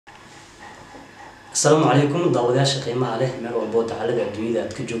السلام عليكم داودyaasha qiimaha leh meel walba tacalada adduunyada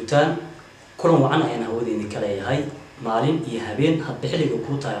aad ka joogtaan kulan wacan ayaan hawadiina kala yahay maalin iyo habeen hadba xilliga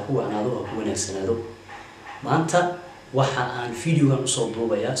ku tahay kuwanaado oo ku wanaagsanaado maanta waxa aan video-gan usoo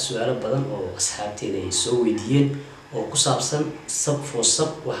duubayaa su'aalo badan oo asxaabteeda ay soo weydiiyeen oo ku saabsan sub for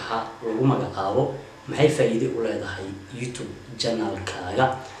sub waxa lagu magacaabo maxay faa'iido u leedahay YouTube channelkaaga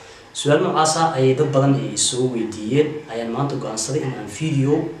su'aal noocaas ah ay dad badan ay soo weydiiyeen ayaan maanta go'aansaday in aan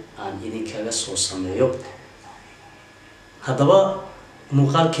video aan idinkaga soo sameeyo hadaba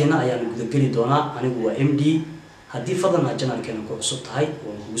muuqaalkeena ayaan guda gali doonaa anigu waa MD hadii fadlan aad channelkeena ku cusub tahay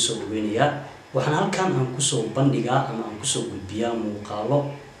waan kugu soo dhaweynayaa waxaan halkan aan ku soo bandhigaa ama aan ku soo gudbiyaa muuqaalo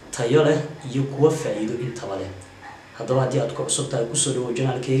tayo leh iyo kuwa faa'iido intaba leh hadaba hadii aad ku cusub tahay ku soo dhawow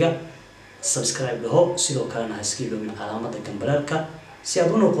channelkayga subscribe dhaho sidoo kalena ha iska iloobin calaamada gambalaalka si aad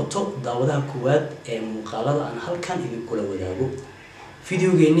u noqoto daawadaha koowaad ee muuqaalada aan halkan idinkula wadaago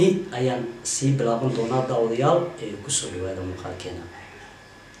videogeeni ayaan sii bilaaban doonaa daawadayaal ee ku soo dhawaada muuqaalkeena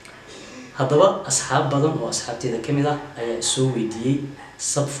hadaba asxaab badan oo asxaabteeda kamid ah ayaa soo weydiiyay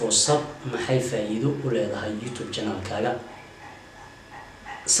sub for sub maxay faa'iido u leedahay YouTube channelkaaga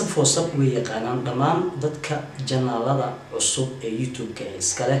sub for sub way yaqaanaan dhammaan dadka channelada cusub ee YouTube-ka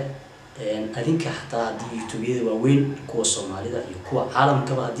iska leh adinka xataa hadii YouTube-yada waaweyn kuwa Soomaalida iyo kuwa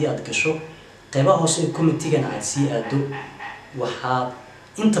caalamkaba hadii aad gasho qaybaha hoose ee comment-igan aad sii aado waxa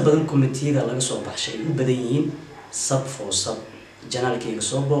inta badan comment-yada laga soo baxshay u badan yihiin sub for sub channelkayga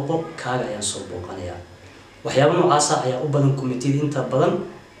soo booqo kaaga ayaan soo booqanayaa waxyaabo noocaas ah ayaa u badan comment-yada inta badan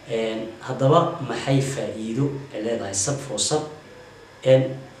hadaba maxay faa'iido leedahay sub for sub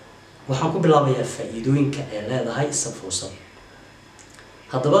waxaan ku bilaabayaa faa'iidooyinka ay leedahay sub for sub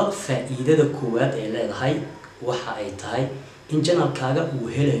hadaba faa'iidada koowaad ay leedahay waxa ay tahay in channelkaaga uu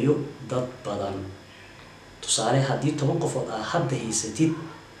helayo dad badan tusaale hadii 10 qofood aad hadda haysatid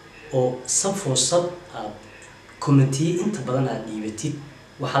oo sub for sub aad comment-i inta badan aad dhiibatid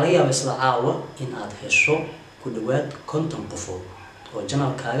waxa laga yaabaa isla caawa in aad hesho ku dhawaad 50 qofood oo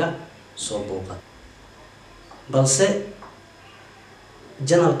channelkaaga soo booqan balse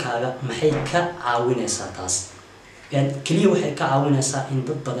channelkaaga maxay ka caawinaysaa taas kaliya waxay ka caawinaysaa in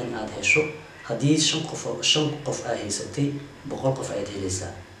dad badan aad hesho hadii 5 qof aad haysatay 100 qof aad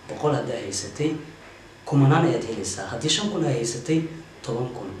helaysaa 100 hadii aad haysatay kumanaan ayaad helaysaa hadii 5,000 aad haysatay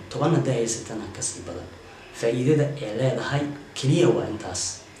 10,000 hadii haysatana ka sii badan faa'iidada ay leedahay kaliya waa intaas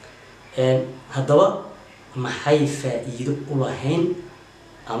hadaba maxay faa'iido u lahayn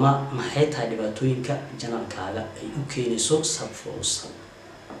ama maxay tahay dhibaatooyinka channelkaaga ay u keenayso sub for sub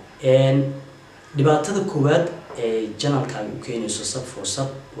dhibaatada koowaad ee channelkaaga u keenayso sub for sub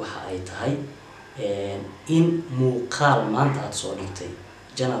waxa ay tahay in muuqaal maanta aad soo dhigtay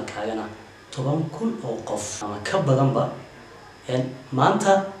channelkaagana 10,000 oo qof ama ka badanba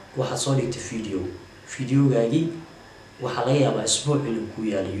maanta waxaad soo dhigtay videogaagi waxa laga yaabaa isbuuc inuu ku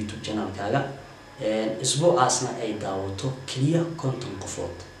yaalo YouTube channelkaaga isbuucaasna ay daawato kaliya 50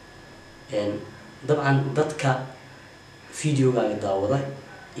 qofood dabcan dadka videogaaga daawada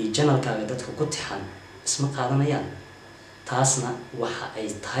iyo channelkaaga dadka ku tixan isma qaadanayaan taasna waxa ay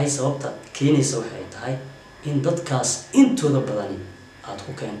tahay sababta keenaysa waxa ay tahay in dadkaas intooda badan aad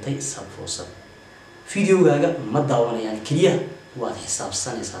ku keentay sub for sub videogaaga ma daawanayaan kaliya waad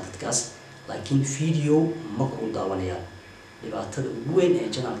xisaabsanaysaa dadkaas laakiin video ma ku daawanayaan dhibaatada ugu weyn ee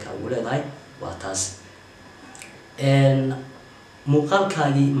channelkaaga u leedahay waa taas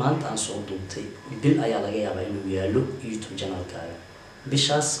muuqaalkaagii maanta aan soo duubtay bil ayaa laga yaabaa inuu yaalo YouTube channelkaaga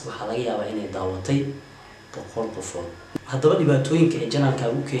bishaas waxaa laga yaabaa inay daawatay 100 qofood hadaba dhibaatooyinka ee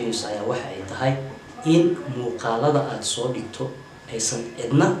channelkaaga u keenayso ayaa waxa ay tahay in muuqaalada aad soo dhigto aysan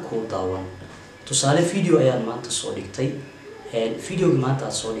cidna ku daawan tusaale video ayaan maanta soo dhigtay videoga maanta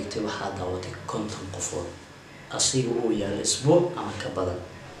aad soo dhigtay waxaa daawatay 50 qofood asiga oo yaala isbuuc ama ka badan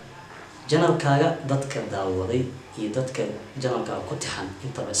channelkaaga dadka daawaday iyo dadka channelkaaga ku tixan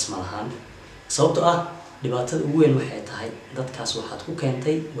intaba isma lahaan sababtoo ah dhibaatada ugu weyn waxay tahay dadkaas waxaad ku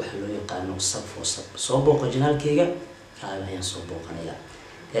keentay waxa loo yaqaano sub for sub soo booqo channelkayga kaaga ayaan soo booqanayaa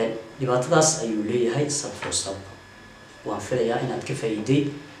dhibaatadaas ayuu leeyahay sub for sub waan filayaa inaad ka faa'iiday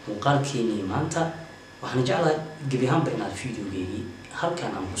muuqaalkeenii maanta waxaan jeclahay gebi ahaanba inaad videogeygii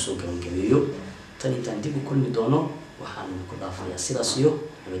halkan aan kusoo gabagabeeyo tan intaan dib u kulmi doono waxaan ku dhaafayaa sidaas iyo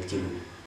nabadgelyo